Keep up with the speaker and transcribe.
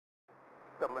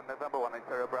Dublin, November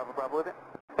 180 Bravo Bravo with it.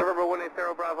 November 180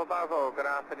 Bravo Bravo, good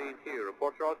afternoon to you.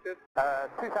 Report your altitude?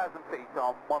 2,000 feet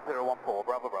on 1014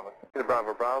 Bravo Bravo.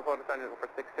 Bravo Bravo, descending for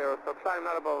 60, so climb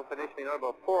not above, initially not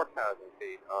above 4,000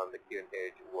 feet on the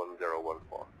QNH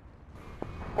 1014.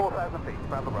 4,000 feet,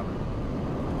 Bravo Bravo.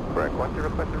 Correct, what's your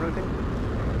requested routing?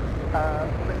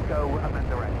 Let's go and then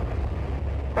direct.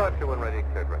 Departure 1 ready,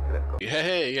 cleared, right, let's go.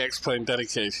 Hey, X-Plane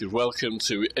Dedicated, welcome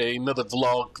to another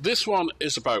vlog. This one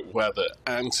is about weather,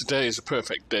 and today is a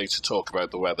perfect day to talk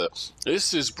about the weather.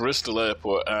 This is Bristol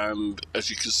Airport, and as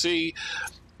you can see,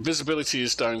 visibility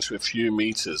is down to a few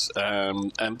meters,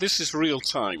 and this is real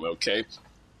time, okay?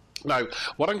 Now,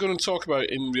 what I'm going to talk about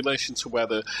in relation to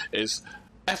weather is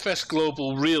FS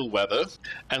Global Real Weather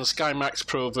and Skymaxx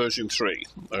Pro version 3,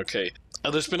 okay?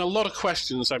 And there's been a lot of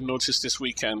questions I've noticed this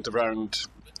weekend around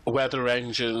weather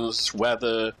engines,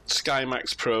 weather,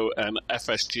 Skymaxx Pro and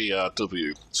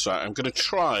FSGRW. So I'm going to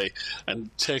try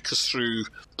and take us through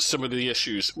some of the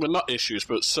issues, well not issues,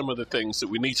 but some of the things that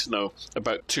we need to know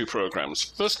about two programs.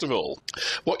 First of all,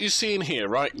 what you're seeing here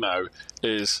right now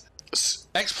is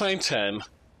X-Plane 10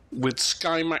 with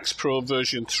Skymaxx Pro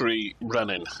version 3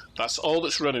 running. That's all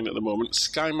that's running at the moment,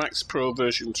 Skymaxx Pro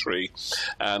version 3,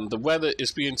 and the weather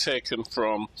is being taken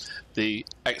from the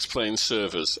X-Plane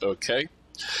servers, okay?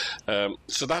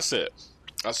 So that's it.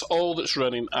 That's all that's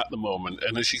running at the moment,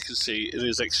 and as you can see, it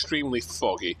is extremely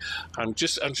foggy. I'm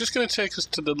just going to take us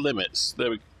to the limits.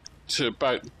 To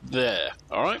about there.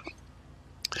 All right.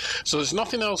 So there's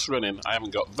nothing else running. I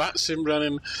haven't got VATSIM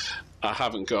running. I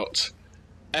haven't got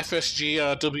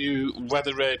FSGRW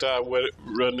weather radar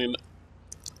running.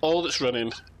 All that's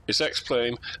running is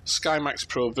X-Plane Skymaxx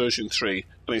Pro version 3,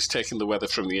 and it's taking the weather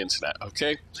from the internet.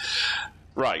 Okay.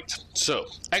 Right, so,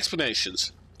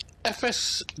 explanations.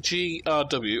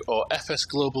 FSGRW, or FS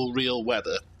Global Real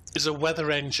Weather, is a weather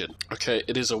engine. Okay,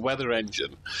 it is a weather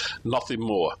engine, nothing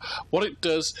more. What it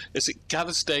does is it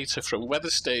gathers data from weather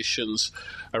stations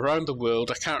around the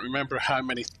world. I can't remember how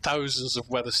many thousands of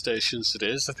weather stations it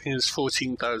is. I think it's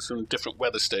 14,000 different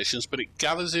weather stations, but it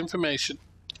gathers information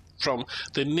from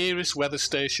the nearest weather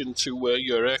station to where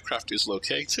your aircraft is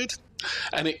located,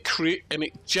 and it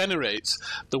generates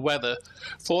the weather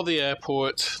for the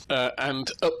airport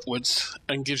and upwards,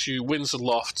 and gives you winds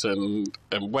aloft and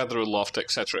weather aloft,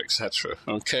 etc., etc.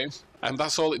 Okay, and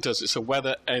that's all it does. It's a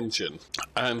weather engine,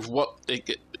 and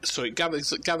so it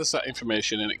gathers that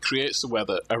information, and it creates the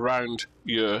weather around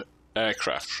your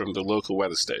aircraft from the local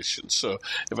weather station. So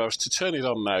if I was to turn it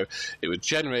on now, it would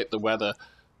generate the weather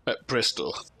at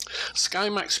Bristol.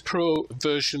 Skymaxx Pro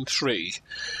version 3,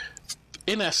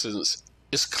 in essence,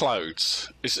 is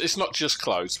clouds. It's not just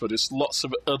clouds, but it's lots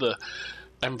of other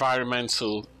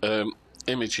environmental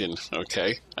imaging,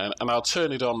 okay? And I'll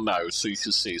turn it on now so you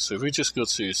can see. So if we just go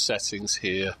to settings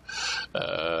here,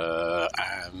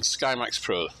 and Skymaxx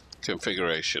Pro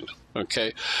configuration,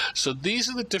 okay? So these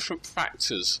are the different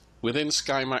factors within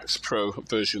Skymaxx Pro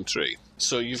version 3.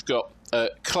 So you've got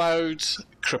clouds,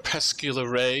 crepuscular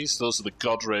rays, those are the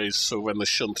God rays, so when the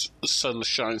sun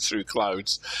shines through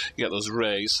clouds, you get those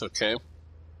rays, okay?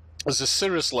 There's a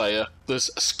cirrus layer, there's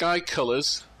sky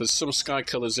colours, there's some sky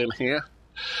colours in here,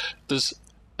 there's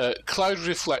cloud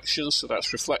reflections, so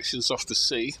that's reflections off the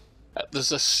sea,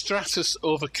 there's a stratus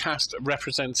overcast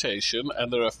representation,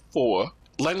 and there are 4,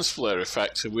 lens flare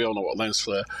effect, and we all know what lens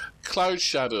flare, cloud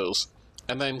shadows,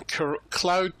 and then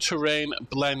cloud terrain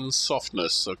blend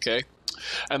softness, okay?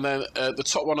 And then the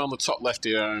top one on the top left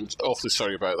here, and awfully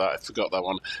sorry about that, I forgot that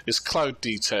one, is cloud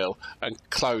detail and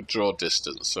cloud draw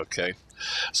distance, okay?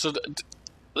 So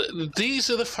these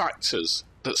are the factors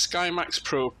that Skymaxx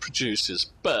Pro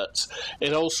produces, but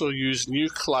it also used new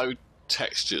cloud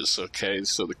textures, okay?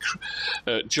 So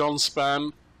the John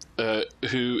Spann,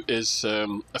 who is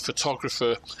a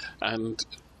photographer, and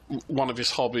one of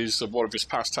his hobbies, one of his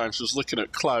pastimes, was looking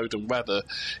at cloud and weather.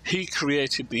 He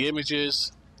created the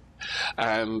images,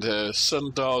 and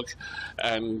Sundog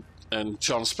and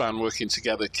John Spann working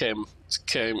together came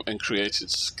and created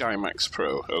Skymaxx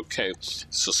Pro. Okay,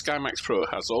 so Skymaxx Pro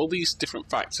has all these different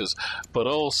factors, but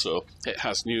also it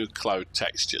has new cloud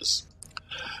textures.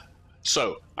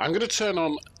 So I'm going to turn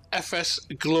on FS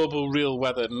Global Real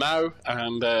Weather now,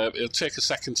 and it'll take a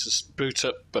second to boot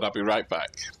up, but I'll be right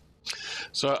back.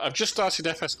 So I've just started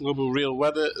FS Global Real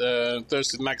Weather. There's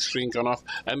the nag screen gone off,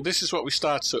 and this is what we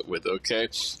start up with, okay?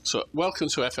 So welcome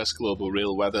to FS Global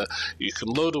Real Weather. You can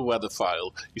load a weather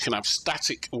file. You can have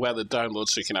static weather download,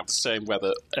 so you can have the same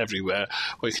weather everywhere,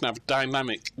 or you can have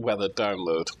dynamic weather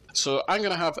download. So I'm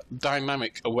going to have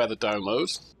dynamic weather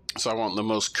download. So I want the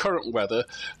most current weather,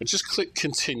 and just click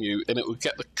continue, and it will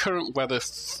get the current weather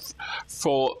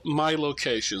for my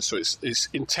location. So it's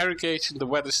interrogating the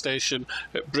weather station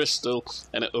at Bristol,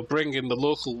 and it will bring in the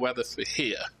local weather for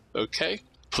here. Okay?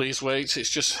 Please wait, it's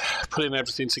just putting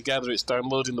everything together. It's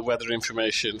downloading the weather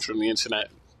information from the internet,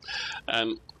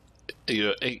 and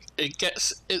it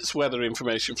gets its weather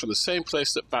information from the same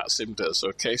place that BatSim does.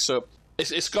 Okay, so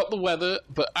it's got the weather,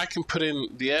 but I can put in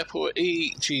the airport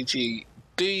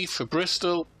EGGD for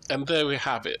Bristol, and there we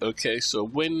have it. Okay, so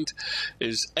wind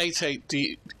is 088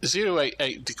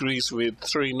 degrees with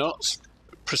 3 knots.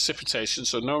 Precipitation,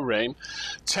 so no rain.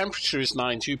 Temperature is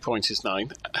 9, dew point is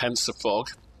 9, hence the fog.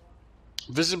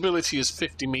 Visibility is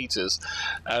 50 meters,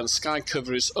 and sky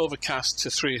cover is overcast to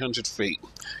 300 feet.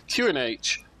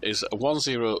 QNH is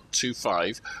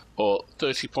 1025 or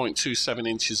 30.27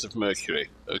 inches of mercury.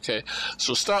 Okay,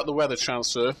 so start the weather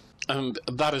transfer, and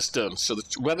that is done. So the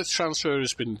weather transfer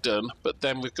has been done, but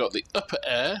then we've got the upper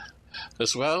air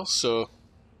as well, so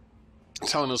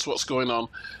telling us what's going on,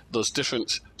 those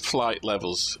different flight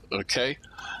levels. Okay,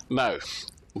 now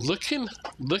looking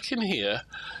here,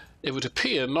 it would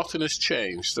appear nothing has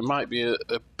changed. There might be a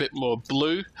bit more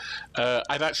blue.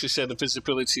 I'd actually say the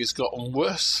visibility has gotten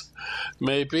worse,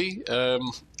 maybe.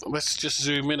 Let's just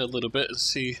zoom in a little bit and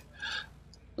see,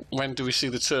 when do we see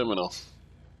the terminal?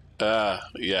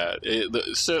 Yeah,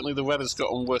 certainly the weather's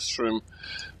gotten worse from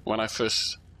when I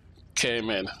first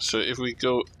came in. So if we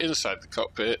go inside the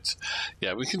cockpit,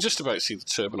 yeah, we can just about see the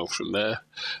terminal from there,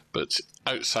 but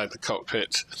outside the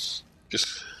cockpit,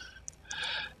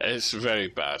 it's very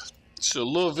bad. So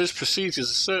low vis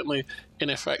procedures are certainly in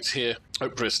effect here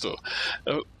at Bristol.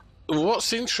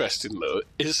 What's interesting though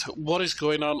is what is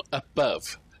going on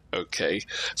above. Okay,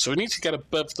 so we need to get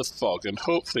above the fog, and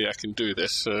hopefully I can do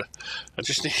this. I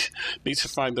just need to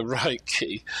find the right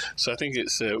key. So I think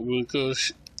it's we'll go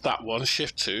that one,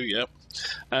 shift 2, yep,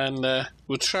 and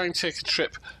we'll try and take a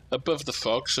trip above the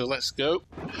fog. So let's go.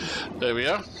 There we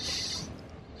are.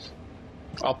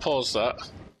 I'll pause that.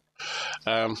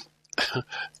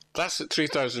 That's at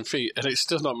 3,000 feet, and it's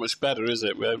still not much better, is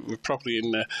it? We're probably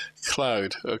in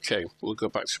cloud. Okay, we'll go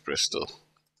back to Bristol,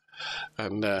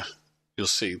 and you'll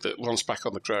see that once back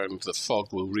on the ground, the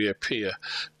fog will reappear.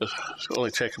 It'll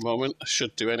only take a moment. I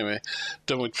should do anyway.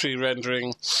 Done with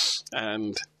pre-rendering,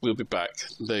 and we'll be back.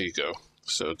 There you go.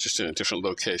 So just in a different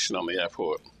location on the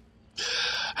airport.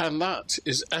 And that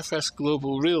is FS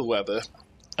Global Real Weather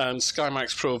and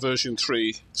Skymaxx Pro version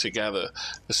 3 together.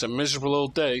 It's a miserable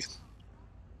old day.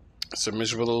 It's a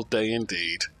miserable old day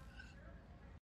indeed.